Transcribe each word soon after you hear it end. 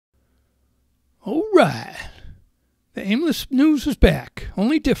All right. The Aimless News is back,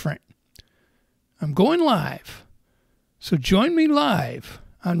 only different. I'm going live. So join me live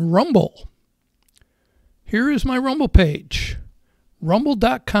on Rumble. Here is my Rumble page.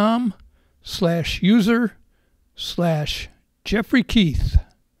 Rumble.com/user/Jeffrey Keith.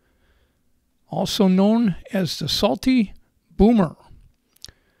 Also known as the Salty Boomer.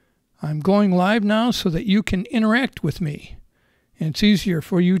 I'm going live now so that you can interact with me. And it's easier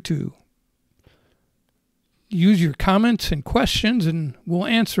for you to use your comments and questions, and we'll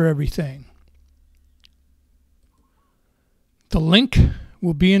answer everything. The link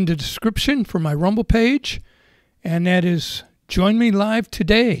will be in the description for my Rumble page, and that is join me live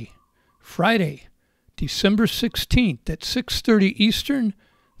today, Friday, December 16th at 6:30 Eastern,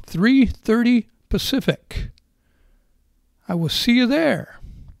 3:30 Pacific. I will see you there.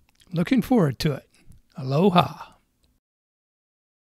 Looking forward to it. Aloha.